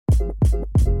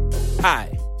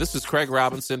Hi, this is Craig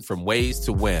Robinson from Ways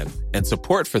to Win, and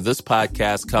support for this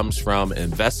podcast comes from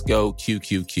Invesco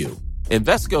QQQ.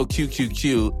 Invesco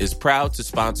QQQ is proud to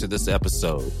sponsor this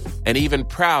episode, and even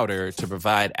prouder to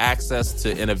provide access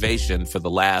to innovation for the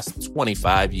last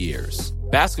 25 years.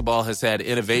 Basketball has had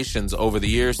innovations over the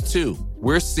years, too.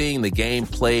 We're seeing the game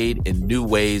played in new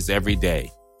ways every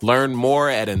day. Learn more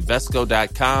at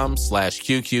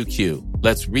Invesco.com/QQQ.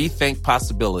 Let's rethink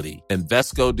possibility.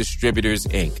 Invesco Distributors,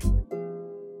 Inc.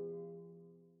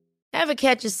 Ever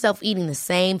catch yourself eating the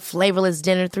same flavorless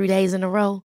dinner 3 days in a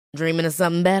row? Dreaming of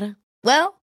something better?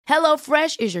 Well,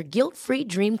 HelloFresh is your guilt-free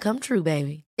dream come true,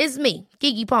 baby. It's me,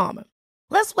 Keke Palmer.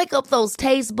 Let's wake up those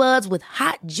taste buds with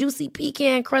hot, juicy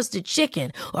pecan-crusted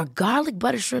chicken or garlic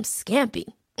butter shrimp scampi.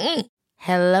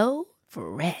 Hello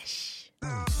Fresh.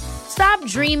 Stop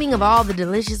dreaming of all the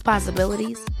delicious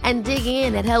possibilities and dig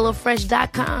in at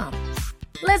HelloFresh.com.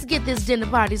 Let's get this dinner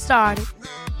party started.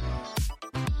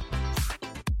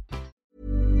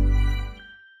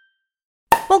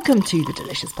 Welcome to The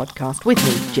Delicious Podcast with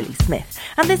me, Gilly Smith.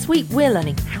 And this week we're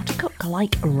learning how to cook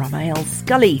like Ramael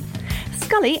Scully.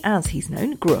 Scully, as he's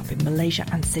known, grew up in Malaysia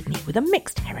and Sydney with a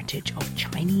mixed heritage of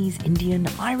Chinese, Indian,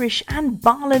 Irish and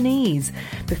Balinese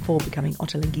before becoming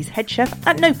Ottolenghi's head chef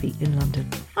at Nopi in London.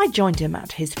 I joined him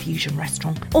at his fusion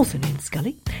restaurant, also named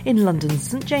Scully, in London's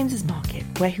St James's Market,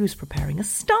 where he was preparing a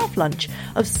staff lunch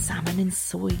of salmon in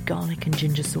soy, garlic and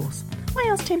ginger sauce. I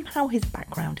asked him how his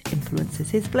background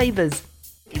influences his flavours.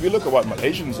 If you look at what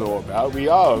Malaysians are all about, we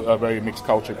are a very mixed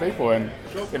culture people, and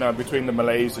between the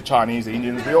Malays, the Chinese, the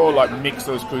Indians, we all mix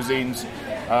those cuisines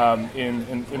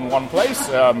in one place.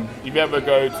 If you ever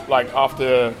go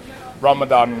after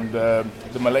Ramadan, the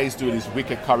Malays do this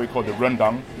wicked curry called the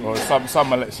rendang, or some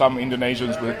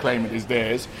Indonesians will claim it is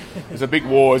theirs. It's a big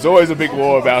war. It's always a big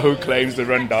war about who claims the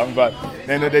rendang, but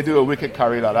then they do a wicked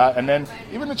curry like that. And then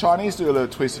even the Chinese do a little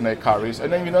twist in their curries.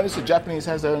 And then you notice the Japanese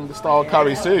has their own style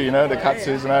curries too, the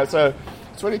katsus and that. So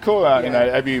it's really cool.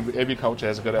 Every culture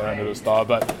has got their own little style.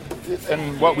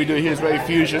 And what we do here is very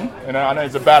fusion. I know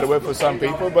it's a bad word for some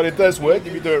people, but it does work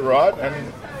if you do it right. And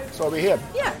so we're here.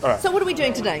 Yeah. All right. So what are we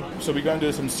doing today? So we're going to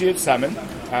do some seared salmon,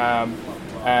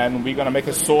 and we're going to make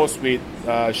a sauce with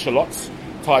shallots,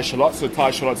 Thai shallots. So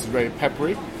Thai shallots is very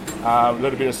peppery. A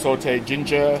little bit of sauteed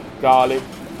ginger, garlic,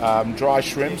 dry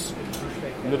shrimps,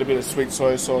 a little bit of sweet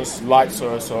soy sauce, light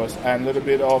soy sauce, and a little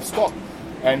bit of stock.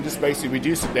 And just basically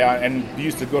reduce it down and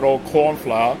use the good old corn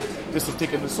flour just to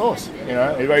thicken the sauce.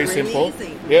 It's very simple.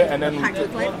 Easy. Yeah, and then packed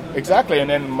with flavor. Exactly. And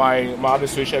then my other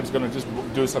sous chef is going to just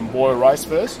do some boiled rice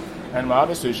first, and my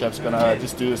other sous chef's going to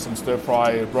just do some stir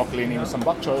fry broccoli with some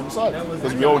bok choy inside,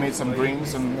 because we all need some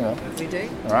greens and We do.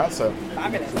 All right, so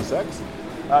Fabulous. 2 secs.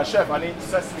 Chef, I need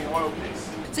sesame oil, please.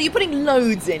 So you're putting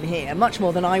loads in here, much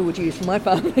more than I would use for my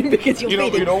family, because you're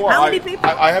feeding you know what? how many people?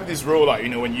 I have this rule,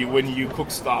 when you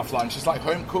cook staff lunch, it's like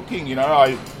home cooking.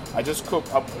 I just cook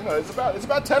up. It's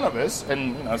about 10 of us,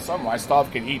 and some of my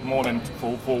staff can eat more than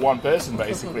for one person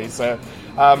basically. So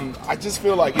I just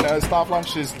feel like staff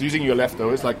lunch is using your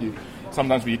leftovers.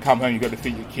 Sometimes when you come home, you got to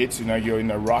feed your kids. You're in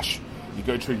a rush. You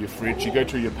go through your fridge, you go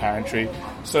through your pantry.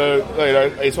 So,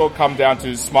 it's all come down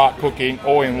to smart cooking,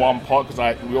 all in one pot,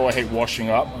 because we all hate washing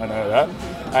up, I know that.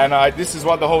 And this is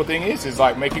what the whole thing is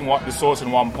making the sauce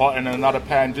in one pot and another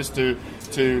pan just to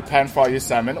pan fry your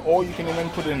salmon, or you can even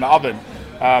put it in the oven.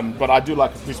 But I do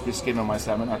like a crispy skin on my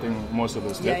salmon. I think most of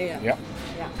us do. Yeah.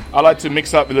 I like to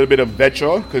mix up a little bit of veg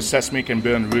oil, because sesame can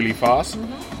burn really fast.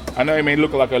 Mm-hmm. I know it may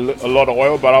look like a lot of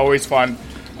oil, but I always find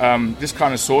this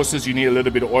kind of sauces, you need a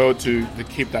little bit of oil to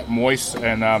keep that moist,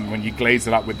 and when you glaze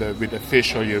it up with the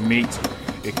fish or your meat,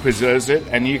 it preserves it,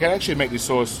 and you can actually make the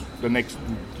sauce for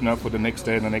the next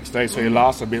day and the next day, so it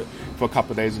lasts for a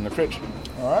couple of days in the fridge.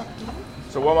 All right.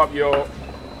 So warm up your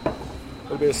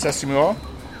little bit of sesame oil,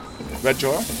 veg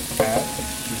oil, and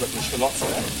you've got the shallots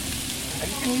there, and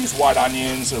you can use white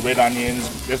onions or red onions.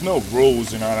 There's no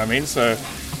rules, you know what I mean? So.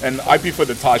 And I prefer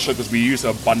the Thai shallot because we use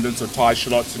abundance of Thai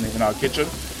shallots in our kitchen.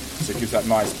 So it gives that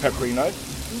nice peppery note.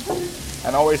 Mm-hmm.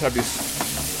 And I always have this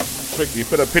trick. You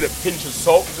put a pinch of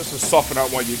salt just to soften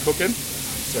up while you're cooking.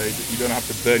 So you don't have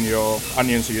to burn your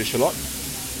onions or your shallot.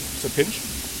 It's a pinch.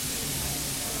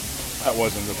 That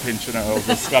wasn't a pinch, it was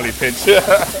a Scully pinch.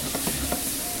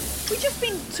 We've just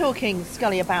been talking,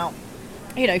 Scully, about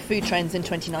food trends in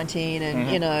 2019,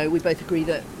 and we both agree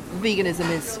that veganism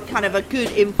is kind of a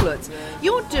good influence.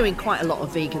 You're doing quite a lot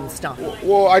of vegan stuff.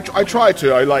 Well, I try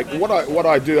to. What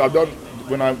I do. I don't.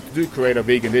 When I do create a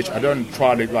vegan dish, I don't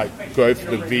try to go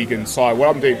for the vegan side. What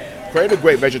I'm doing, create a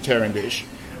great vegetarian dish,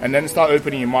 and then start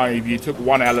opening your mind. If you took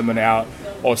one element out,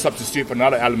 or substitute for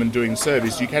another element during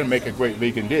service, you can make a great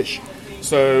vegan dish.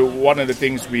 So one of the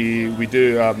things we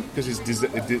do, because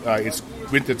it's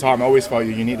winter time, I always felt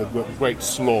you need a great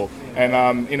slaw. And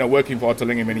working for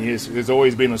Ottolenghi many years, there's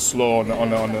always been a slaw on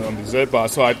the dessert bar.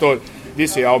 So I thought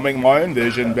this year I'll make my own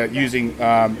version, but using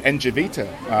Engevita,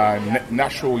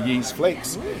 natural yeast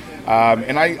flakes.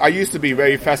 And I used to be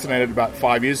very fascinated about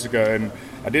 5 years ago, and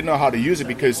I didn't know how to use it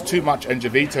because too much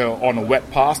Engevita on a wet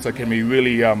pasta can be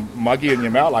really muggy in your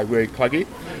mouth, like very cluggy.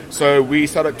 So we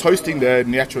started toasting the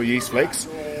natural yeast flakes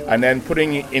and then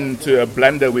putting it into a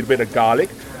blender with a bit of garlic,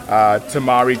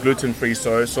 tamari gluten-free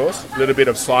soy sauce, a little bit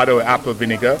of cider or apple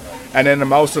vinegar, and then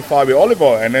emulsify with olive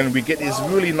oil. And then we get this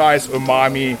really nice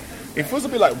umami. It feels a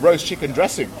bit like roast chicken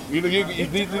dressing. You know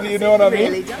what I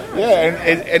mean? Really does. Yeah,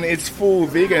 and it's full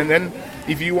vegan. And then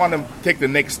if you want to take the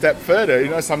next step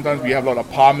further, sometimes we have a lot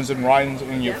of parmesan rinds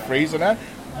in your freezer now.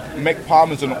 Make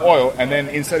parmesan oil, and then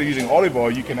instead of using olive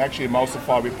oil, you can actually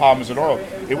emulsify with parmesan oil.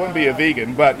 It won't be a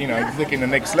vegan, but taking the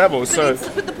next level.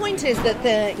 But the point is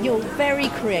that you're very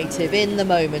creative in the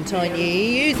moment, aren't you?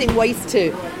 You're using waste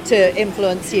to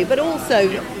influence you, but also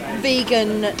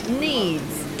vegan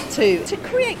needs to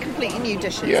create completely new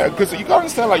dishes. Yeah, because you got to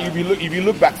understand, like if you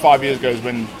look back 5 years ago,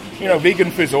 when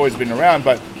vegan food's always been around,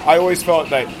 but I always felt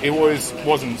that it always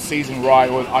wasn't seasoned right,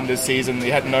 or under seasoned.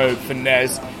 It had no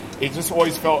finesse. It just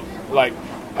always felt like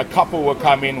a couple would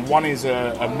come in, one is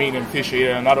a meat and fish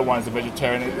eater, another one is a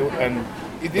vegetarian, and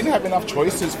it didn't have enough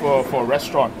choices for a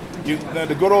restaurant.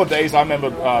 The good old days, I remember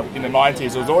in the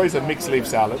 90s, there was always a mixed leaf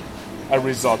salad, a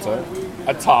risotto,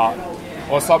 a tart,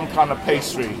 or some kind of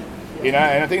pastry, and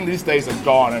I think these days are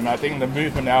gone, and I think the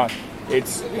movement now,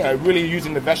 it's really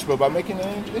using the vegetable but making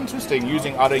it interesting,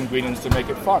 using other ingredients to make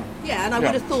it fun. Yeah, and I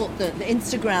would have thought that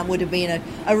Instagram would have been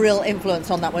a real influence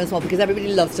on that one as well, because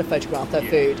everybody loves to photograph their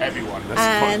food. Everyone.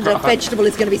 And a vegetable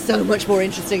is going to be so much more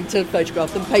interesting to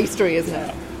photograph than pastry, isn't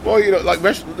it? Well,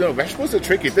 vegetables are a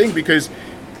tricky thing because,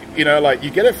 you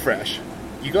get it fresh.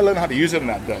 You got to learn how to use it on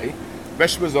that day.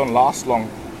 Vegetables don't last long,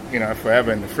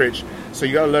 forever in the fridge. So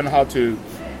you got to learn how to,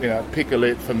 pickle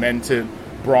it, ferment it,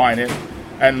 brine it.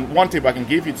 And one tip I can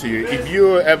give to you, if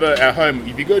you're ever at home,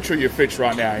 if you go through your fridge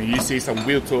right now and you see some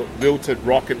wilted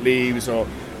rocket leaves or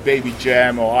baby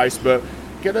jam or iceberg,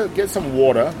 get some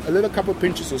water, a little couple of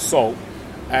pinches of salt,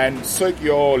 and soak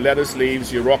your lettuce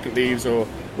leaves, your rocket leaves, or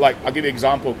I'll give you an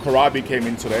example. Kohlrabi came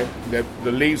in today.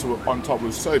 The leaves were on top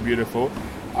were so beautiful.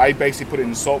 I basically put it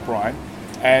in salt brine,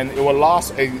 and it will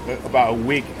last about a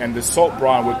week, and the salt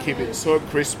brine will keep it so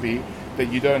crispy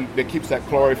that keeps that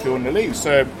chlorophyll in the leaves.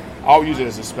 So I'll use it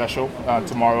as a special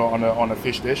tomorrow on a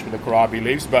fish dish with the kohlrabi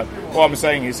leaves. But what I'm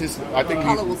saying is, I think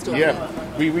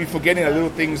we're forgetting the little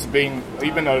things. Being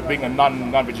a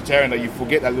non-vegetarian, that you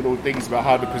forget that little things about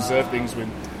how to preserve things with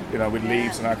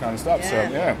leaves and that kind of stuff.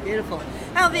 Yeah, so beautiful.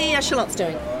 How are the shallots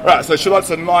doing? Right, so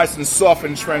shallots are nice and soft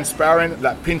and transparent.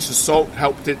 That pinch of salt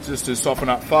helped it just to soften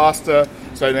up faster.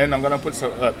 So then I'm going to put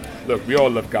some. Look, we all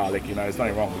love garlic. There's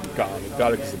nothing wrong with garlic.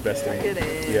 Garlic is the best thing. It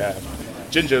is. Yeah.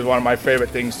 Ginger is one of my favorite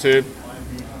things too.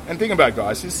 And think about it,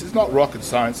 guys, it's not rocket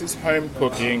science. It's home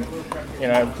cooking,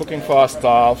 cooking for our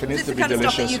staff. It needs to be delicious. Is this the kind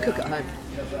of stuff that you cook at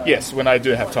home? Yes, when I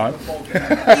do have time.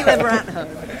 Are you ever at home?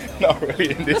 Not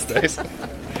really in these days.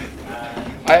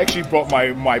 I actually brought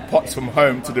my pots from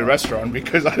home to the restaurant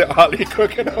because I don't hardly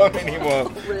cook at home anymore.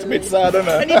 Really? It's a bit sad, isn't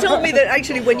it? And you told me that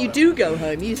actually when you do go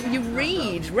home, you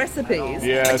read recipes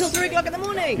until 3 o'clock in the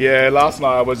morning. Yeah, last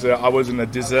night I was in a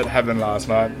dessert heaven last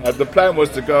night. The plan was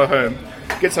to go home,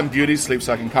 get some beauty sleep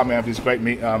so I can come and have this great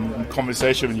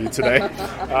conversation with you today.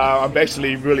 I'm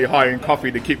basically really high in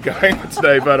coffee to keep going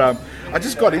today, but I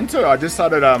just got into it. I just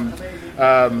started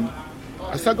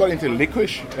got into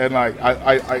licorice, and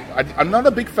I'm not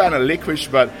a big fan of licorice,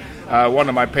 but one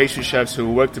of my pastry chefs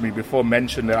who worked with me before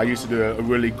mentioned that I used to do a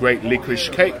really great licorice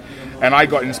cake, and I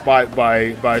got inspired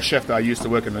by a chef that I used to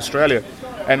work in Australia.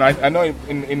 And I know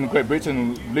in Great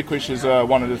Britain, licorice is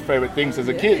one of the favorite things as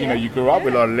a kid. You grew up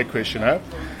with a lot of licorice,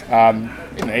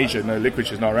 in Asia,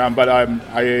 licorice is not around, but I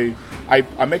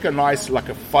make a nice, like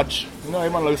a fudge,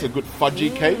 everyone loves a good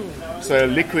fudgy cake. So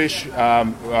licorice,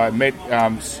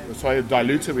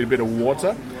 dilute it with a bit of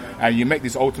water, and you make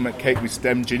this ultimate cake with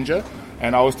stem ginger.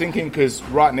 And I was thinking, because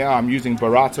right now I'm using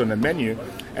burrata on the menu,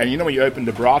 and when you open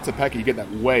the burrata packet, you get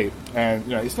that wave,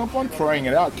 and it's not fun throwing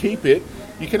it out. Keep it.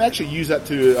 You can actually use that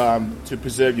to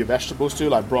preserve your vegetables too,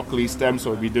 like broccoli stems,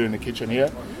 what we do in the kitchen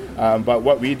here. But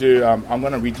what we do, I'm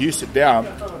going to reduce it down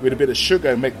with a bit of sugar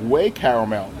and make whey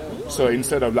caramel. So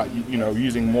instead of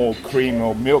using more cream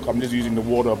or milk, I'm just using the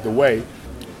water of the whey.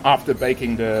 After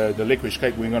baking the licorice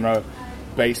cake, we're going to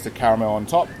baste the caramel on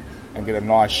top and get a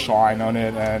nice shine on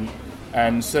it. And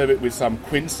and serve it with some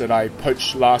quince that I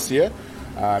poached last year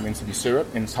into syrup,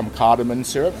 in some cardamom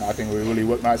syrup. I think it will really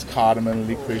work nice. Cardamom,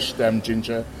 licorice, stem,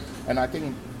 ginger. And I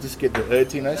think just get the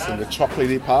earthiness and the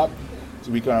chocolatey part.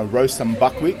 So we're going to roast some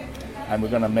buckwheat, and we're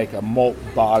going to make a malt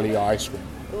barley ice cream.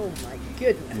 Oh my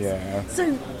goodness. Yeah.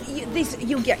 So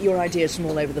you'll get your ideas from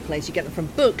all over the place. You get them from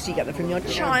books, you get them from your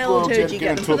childhood, you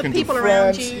get them from the people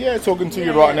around you. Yeah, talking to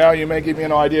you right now, you may give me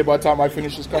an idea by the time I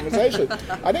finish this conversation.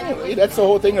 I think that's the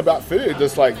whole thing about food.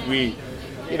 Just like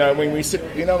when we sit,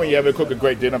 when you ever cook a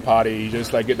great dinner party, you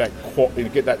just like get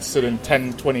that certain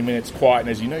 10, 20 minutes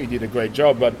quietness. You did a great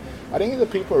job, but I think the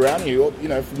people around you,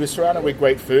 if we're surrounded with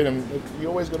great food, and you're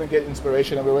always going to get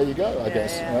inspiration everywhere you go, I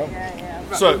guess. Yeah.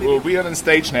 So we're on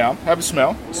stage now. Have a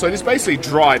smell. So it's basically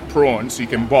dried prawns you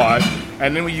can buy,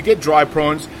 and then when you get dry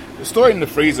prawns, store it in the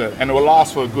freezer, and it will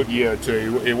last for a good year or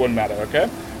two. It won't matter, okay?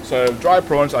 So dry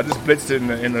prawns, I just blitzed it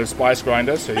in the spice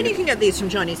grinder. So you can get these from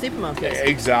Chinese supermarkets. Yeah,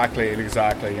 exactly.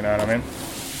 You know what I mean?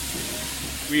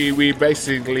 We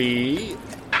basically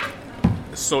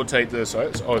sauteed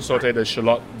the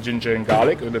shallot, ginger, and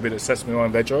garlic with a bit of sesame oil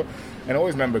and veg oil. And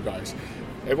always remember, guys,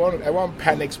 everyone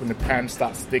panics when the pan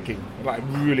starts sticking. Like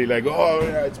really,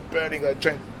 it's burning.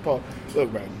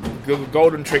 Look, man, the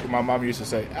golden trick my mum used to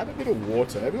say: add a bit of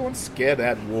water. Everyone's scared to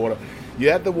add water. You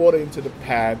add the water into the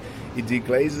pan, it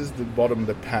deglazes the bottom of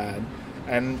the pan,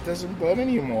 and it doesn't burn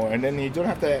anymore. And then you don't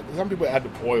have to add, some people add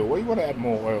oil. Well, you want to add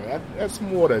more oil. Add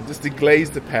some water. Just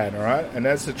deglaze the pan, all right? And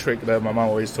that's the trick that my mum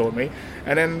always taught me.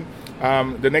 And then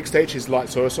the next stage is light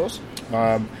soy sauce.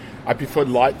 I prefer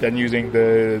light than using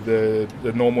the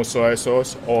normal soy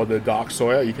sauce or the dark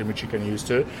soya, which you can use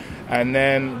too. And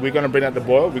then we're going to bring out the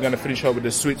boil. We're going to finish off with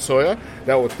the sweet soya.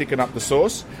 That will thicken up the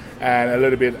sauce, and a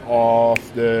little bit of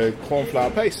the corn flour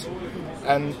paste.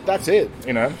 And that's it,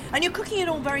 And you're cooking it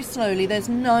all very slowly. There's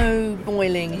no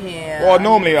boiling here. Well,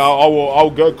 normally I'll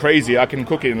go crazy. I can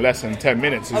cook it in less than 10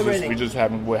 minutes. Really?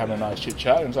 We're having a nice chit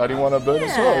chat, and so I didn't want to burn the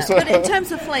sauce. But in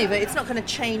terms of flavour, it's not going to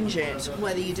change it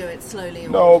whether you do it slowly or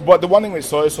no. But the one thing with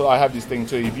soy sauce, I have this thing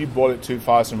too. If you boil it too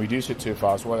fast and reduce it too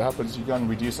fast, what happens? You're going to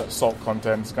reduce that salt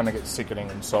content. It's going to get sickening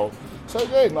in salt. So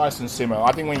very nice and simmer.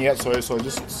 I think when you add soy sauce,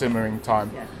 just simmering time.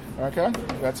 Yeah. Okay,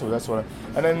 that's what.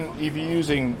 And then if you're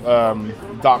using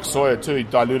dark soya too,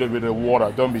 dilute it with the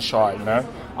water. Don't be shy,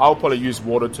 I'll probably use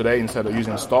water today instead of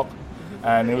using stock,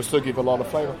 and it will still give a lot of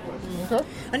flavour. Okay.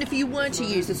 And if you were to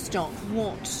use a stock,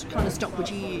 what kind of stock would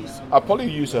you use? I'll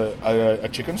probably use a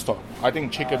chicken stock. I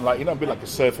think chicken, a bit like a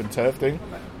surf and turf thing.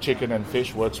 Chicken and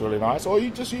fish works really nice. Or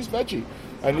you just use veggie.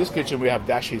 In this kitchen, we have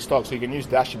dashi stock, so you can use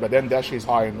dashi, but then dashi is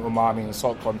high in umami and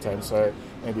salt content, so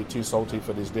maybe too salty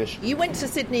for this dish. You went to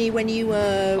Sydney when you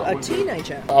were a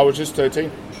teenager? I was just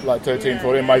 13,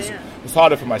 14. It's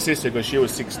harder for my sister because she was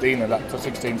 16,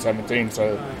 17,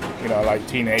 so,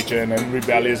 teenager and then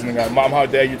rebellious, and like, Mum, how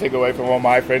dare you take away from all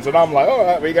my friends? And I'm like, all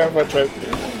right, we're going for a trip.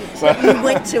 So you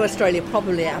went to Australia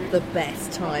probably at the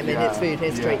best time in its food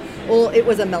history, or it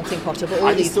was a melting pot of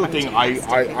all these. I still think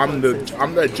I'm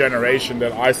the generation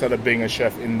that I started being a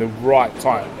chef in the right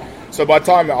time. So by the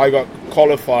time I got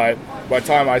qualified, by the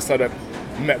time I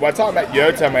I'm at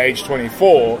Yotam at age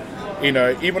 24,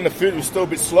 even the food was still a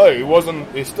bit slow.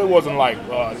 It still wasn't like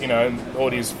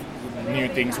all these new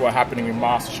things were happening in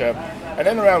MasterChef. And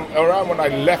then around when I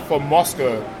left for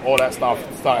Moscow, all that stuff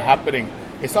started happening.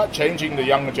 It started changing the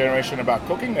younger generation about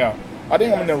cooking now. I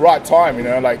think I'm in the right time,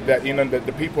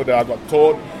 the people that I got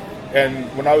taught. And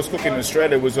when I was cooking in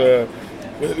Australia,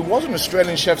 it wasn't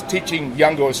Australian chefs teaching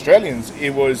younger Australians.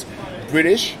 It was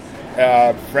British,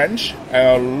 French,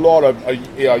 and a lot of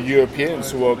Europeans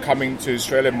who were coming to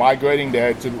Australia, migrating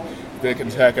there they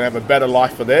can have a better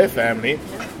life for their family.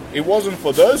 It wasn't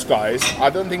for those guys.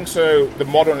 I don't think so. The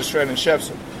modern Australian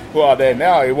chefs who are there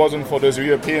now, it wasn't for those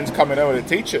Europeans coming over to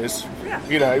teach us.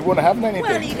 Yeah. It wouldn't have anything.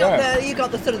 Well, you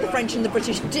got the sort of the French and the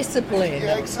British discipline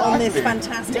on this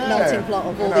fantastic melting pot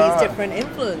of all these different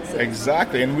influences.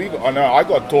 Exactly, and I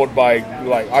got taught by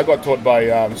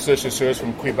chercheurs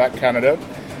from Quebec, Canada,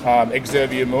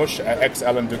 Xavier Mouche,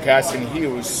 ex-Alain Ducasse, and he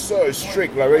was so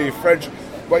strict, really French.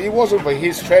 But it wasn't for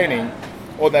his training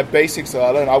or that basics that I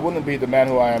learned, I wouldn't be the man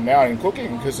who I am now in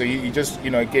cooking, because he just,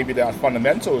 gave me that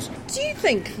fundamentals. Do you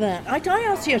think that, I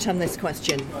asked Yotam this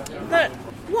question, that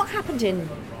what happened in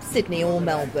Sydney or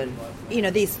Melbourne,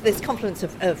 this confluence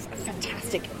of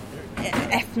fantastic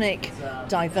ethnic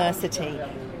diversity,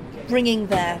 bringing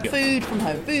their food from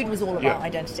home. Food was all about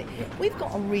identity. Yeah. We've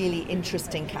got a really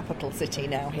interesting capital city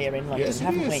now here in London,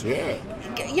 haven't we? Yeah.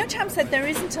 Yotam said there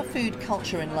isn't a food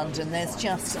culture in London. There's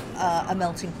just a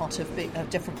melting pot of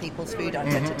different people's food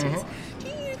identities. Do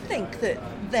you think that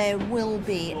there will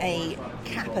be a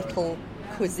capital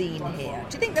cuisine here?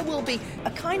 Do you think there will be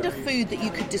a kind of food that you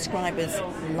could describe as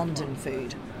London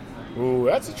food? Oh,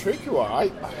 that's a tricky one.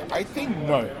 I think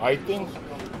no. I think,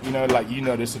 like you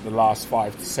noticed in the last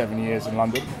 5 to 7 years in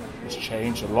London, it's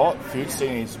changed a lot. Food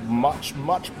scene is much,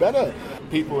 much better.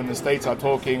 People in the States are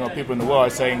talking, or people in the world are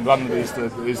saying London is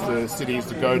the city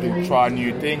to go to try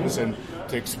new things and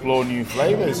to explore new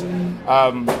flavors.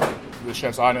 The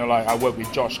chefs I know, like I work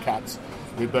with Josh Katz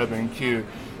with Bourbon Q.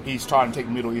 He's trying to take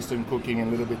Middle Eastern cooking and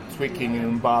a little bit tweaking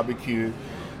in barbecue.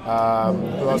 Who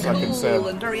else I can say?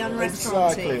 And very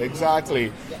un-restauranty.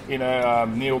 Exactly.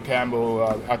 Neil Campbell,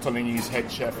 Ottolenghi's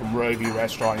head chef from Roby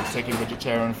Restaurant, he's taking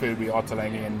vegetarian food with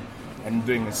Ottolenghi and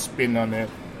doing a spin on it.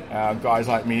 Guys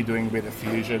like me doing a bit of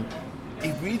fusion.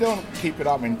 If we don't keep it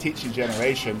up and teach the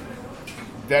generation,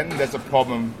 then there's a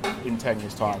problem in 10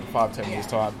 years' time, 5-10 years'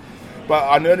 time. But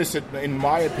I noticed it, in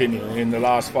my opinion, in the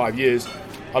last 5 years,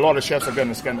 a lot of chefs are going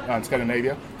to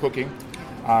Scandinavia cooking.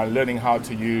 Learning how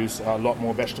to use a lot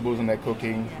more vegetables in their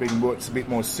cooking, it's a bit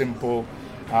more simple,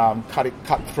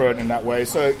 cutthroat in that way.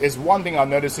 So it's one thing I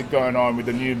noticed it going on with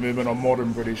the new movement of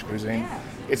modern British cuisine. Yeah.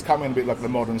 It's coming a bit like the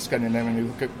modern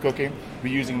Scandinavian cooking.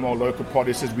 We're using more local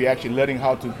produces. We're actually learning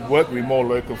how to work with more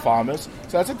local farmers.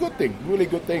 So that's a good thing, really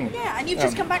good thing. Yeah, and you've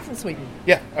just come back from Sweden.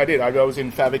 Yeah, I did. I was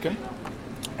in Faviken,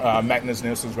 Magnus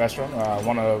Nilsson's restaurant,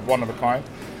 one of a kind.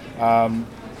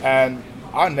 And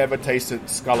I never tasted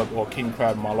scallop or king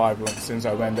crab in my life since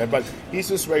I went there. But it's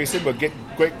just very simple. Get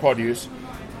great produce,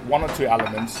 1 or 2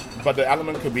 elements. But the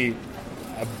element could be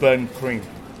a burnt cream.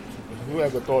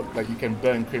 Whoever thought that you can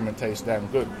burn cream and taste damn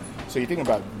good? So you think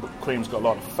about cream's got a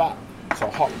lot of fat. So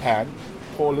a hot pan,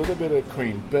 pour a little bit of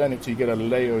cream, burn it till you get a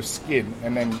layer of skin,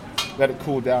 and then let it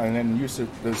cool down, and then use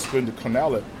the spoon to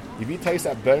cornell it. If you taste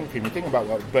that burnt cream, you think about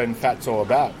what burnt fat's all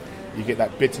about. You get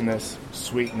that bitterness,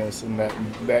 sweetness, and that.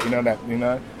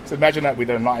 So imagine that with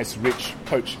a nice, rich,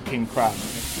 poached king crab.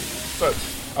 So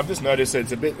I've just noticed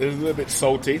it's a little bit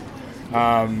salty.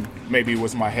 Maybe it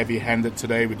was my heavy-handed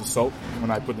today with the salt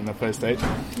when I put in the first stage.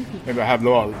 Maybe I have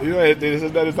love. There's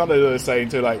another saying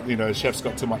too, like, chef's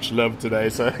got too much love today,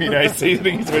 so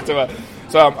seasoning is a bit too much.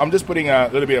 So I'm just putting a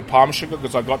little bit of palm sugar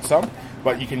because I got some,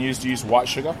 but you can use white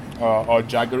sugar or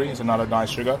jaggery. It's another nice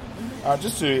sugar. And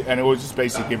it will just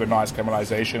basically give a nice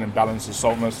caramelization and balance the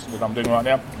saltness that I'm doing right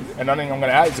now. And the only thing I'm going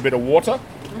to add is a bit of water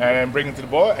and bring it to the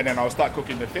boil, and then I'll start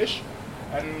cooking the fish,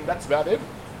 and that's about it.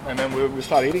 And then we'll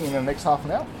start eating in the next half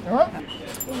an hour. All right?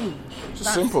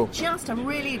 Just simple. Just a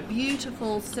really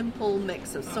beautiful, simple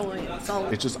mix of soy and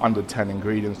salt. It's just under 10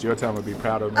 ingredients. Your town would be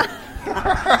proud of me.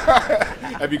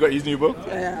 Have you got his new book?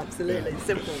 Yeah, absolutely.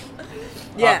 Simple.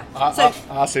 Yeah. I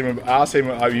asked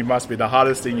him, you must be the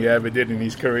hardest thing you ever did in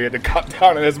his career to cut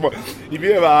down. And if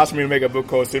you ever asked me to make a book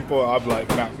called Simple, I'd be like,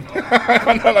 no,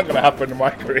 not going to happen in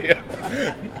my career.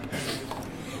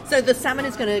 So the salmon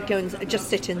is going to go and just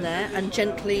sit in there and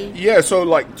gently... Yeah, so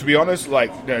to be honest,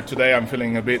 today I'm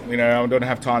feeling a bit, I don't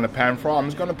have time to pan fry. I'm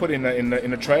just going to put it in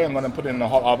a tray. I'm going to put it in the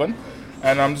hot oven.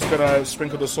 And I'm just going to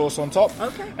sprinkle the sauce on top.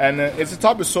 Okay. And it's the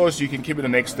type of sauce you can keep it the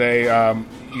next day.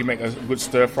 You can make a good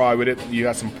stir fry with it. You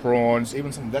have some prawns,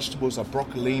 even some vegetables like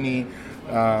broccolini,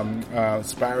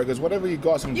 asparagus, whatever you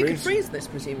got. Some You greens. can freeze this,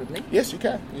 presumably. Yes, you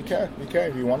can. You can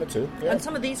if you wanted to. Yeah. And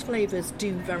some of these flavours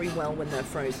do very well when they're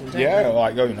frozen, don't yeah, they?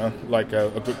 like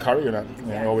a good curry in it.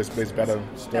 Always is better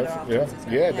stuff.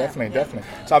 Yeah, definitely.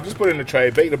 So I've just put it in the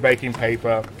tray, baked the baking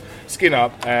paper, skin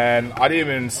up, and I didn't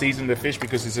even season the fish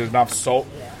because there's enough salt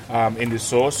in the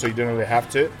sauce, so you don't really have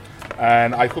to.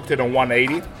 And I cooked it on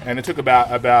 180, and it took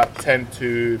about 10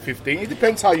 to 15. It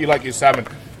depends how you like your salmon.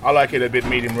 I like it a bit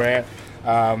medium rare,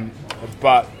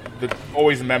 but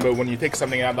always remember, when you take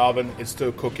something out of the oven, it's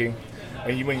still cooking.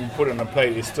 And when you put it on a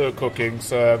plate, it's still cooking.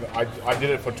 So I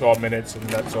did it for 12 minutes, and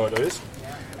that's all it is.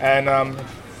 And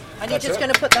you're just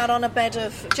going to put that on a bed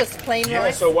of just plain rice?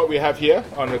 Yeah, so what we have here,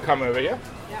 come over here.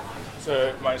 Yeah.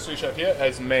 So my sous chef here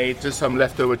has made just some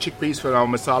leftover chickpeas for our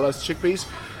masala chickpeas,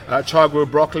 chargro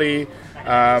broccoli,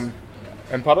 and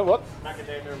part of what?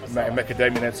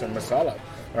 Macadamia nuts and masala.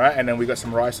 All right, and then we got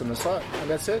some rice on the side, and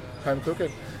that's it, home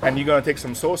cooking. And you're going to take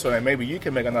some sauce on it. Maybe you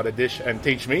can make another dish and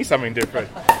teach me something different.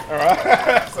 All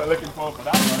right, so looking forward to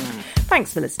that one.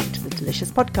 Thanks for listening to The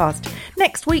Delicious Podcast.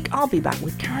 Next week, I'll be back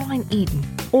with Caroline Eden,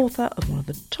 author of one of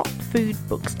the top food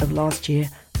books of last year,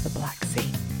 The Black Sea.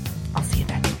 I'll see you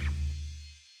then.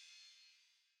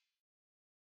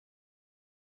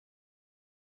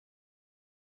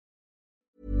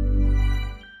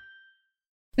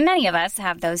 Many of us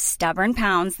have those stubborn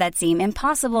pounds that seem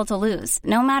impossible to lose,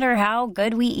 no matter how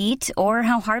good we eat or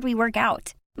how hard we work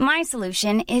out. My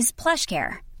solution is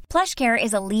PlushCare. PlushCare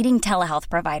is a leading telehealth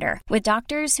provider with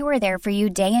doctors who are there for you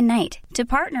day and night to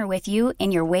partner with you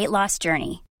in your weight loss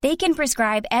journey. They can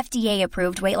prescribe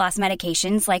FDA-approved weight loss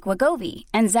medications like Wegovy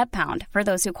and Zepbound for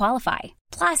those who qualify.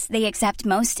 Plus, they accept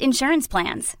most insurance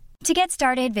plans. To get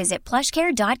started, visit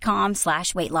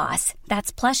plushcare.com/weightloss.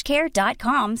 That's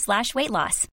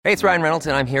plushcare.com/weightloss. Hey, it's Ryan Reynolds,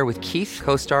 and I'm here with Keith,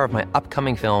 co-star of my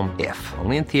upcoming film, If,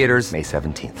 only in theaters May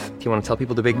 17th. Do you want to tell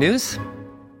people the big news?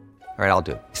 All right, I'll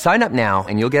do it. Sign up now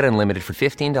and you'll get unlimited for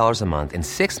 $15 a month and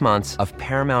 6 months of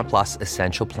Paramount Plus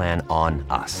Essential Plan on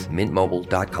us.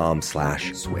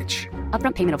 Mintmobile.com/switch.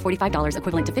 Upfront payment of $45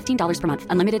 equivalent to $15 per month.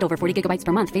 Unlimited over 40 gigabytes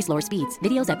per month. Face lower speeds.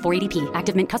 Videos at 480p.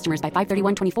 Active Mint customers by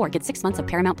 531.24 get 6 months of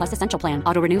Paramount Plus Essential Plan.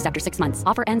 Auto renews after 6 months.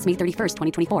 Offer ends May 31st,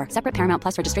 2024. Separate Paramount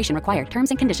Plus registration required. Terms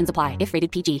and conditions apply if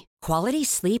rated PG. Quality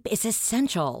sleep is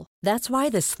essential. That's why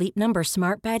the Sleep Number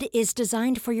Smart Bed is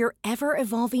designed for your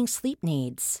ever-evolving sleep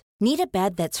needs. Need a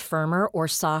bed that's firmer or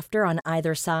softer on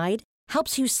either side?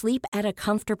 Helps you sleep at a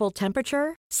comfortable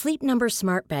temperature? Sleep Number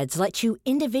Smart Beds let you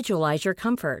individualize your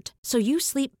comfort, so you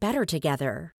sleep better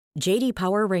together. J.D.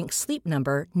 Power ranks Sleep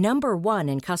Number number 1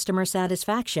 in customer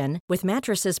satisfaction with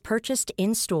mattresses purchased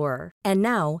in-store. And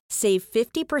now, save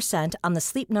 50% on the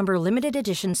Sleep Number Limited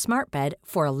Edition Smart Bed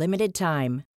for a limited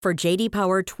time. For J.D.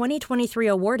 Power 2023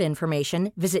 award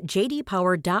information, visit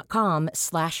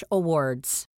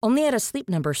jdpower.com/awards. Only at a Sleep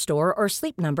Number store or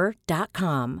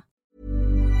sleepnumber.com.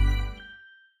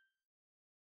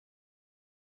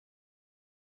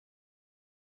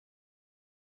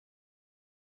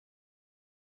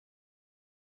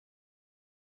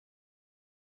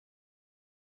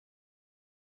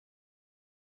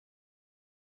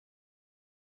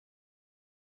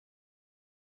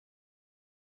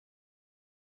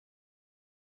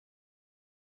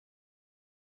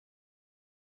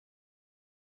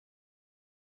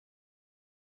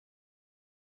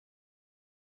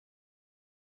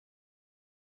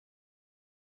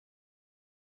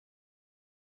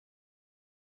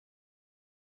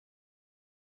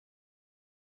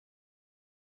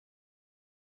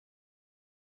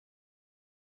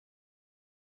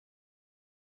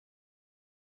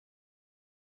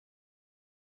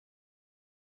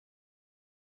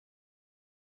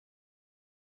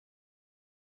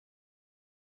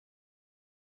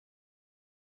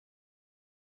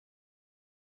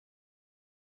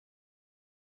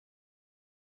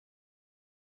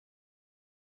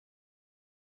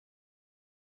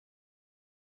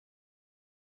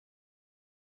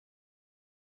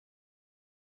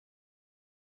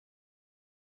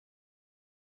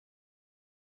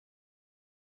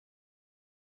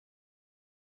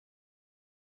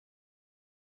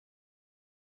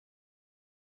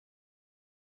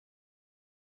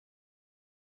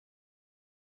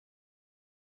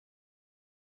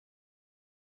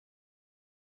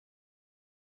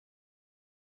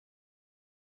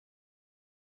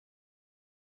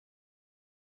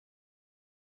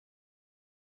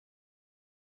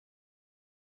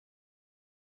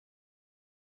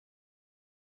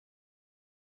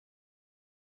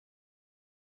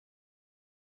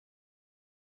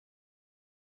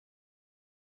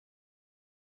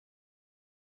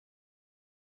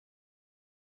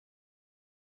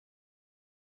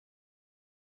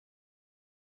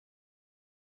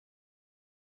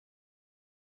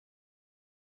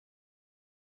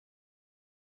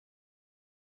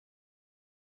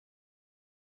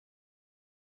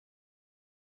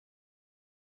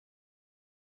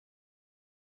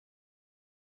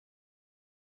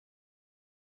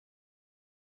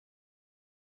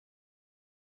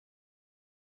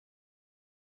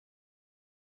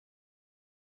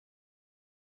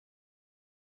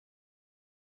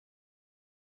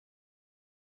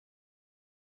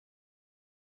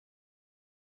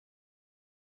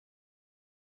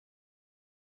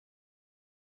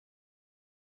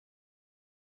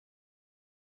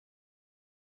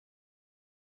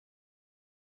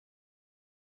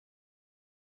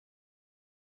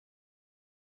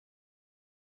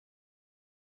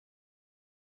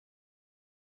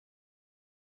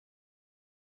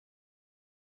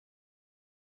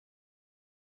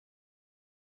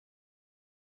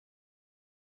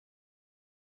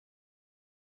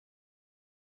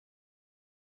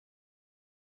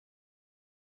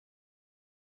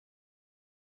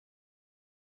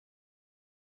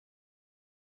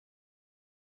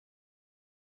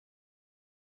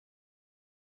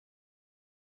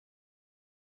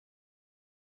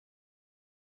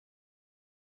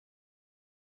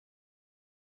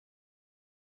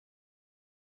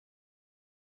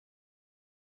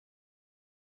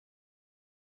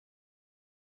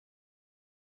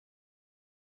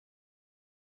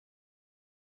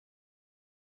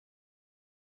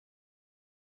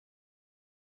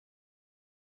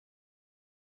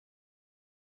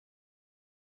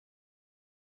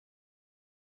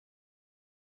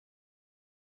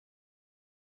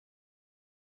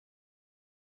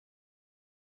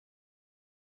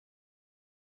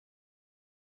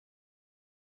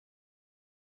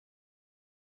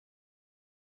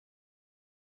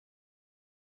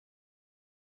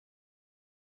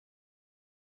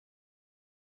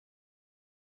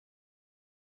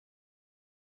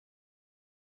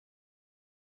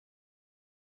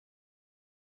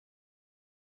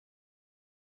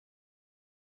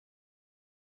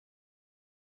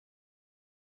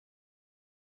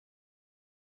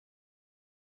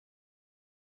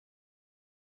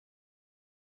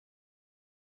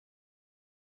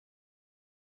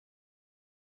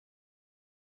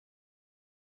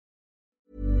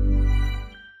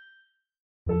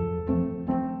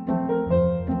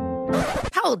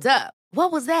 Hold up.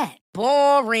 What was that?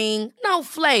 Boring. No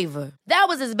flavor. That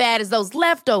was as bad as those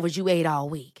leftovers you ate all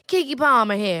week. Keke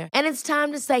Palmer here, and it's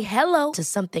time to say hello to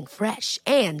something fresh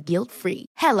and guilt-free.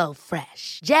 Hello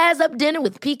Fresh. Jazz up dinner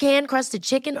with pecan-crusted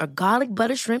chicken or garlic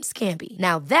butter shrimp scampi.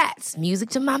 Now that's music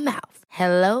to my mouth.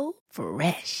 Hello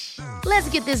Fresh. Let's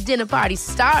get this dinner party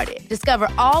started. Discover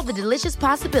all the delicious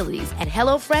possibilities at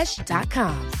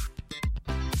HelloFresh.com.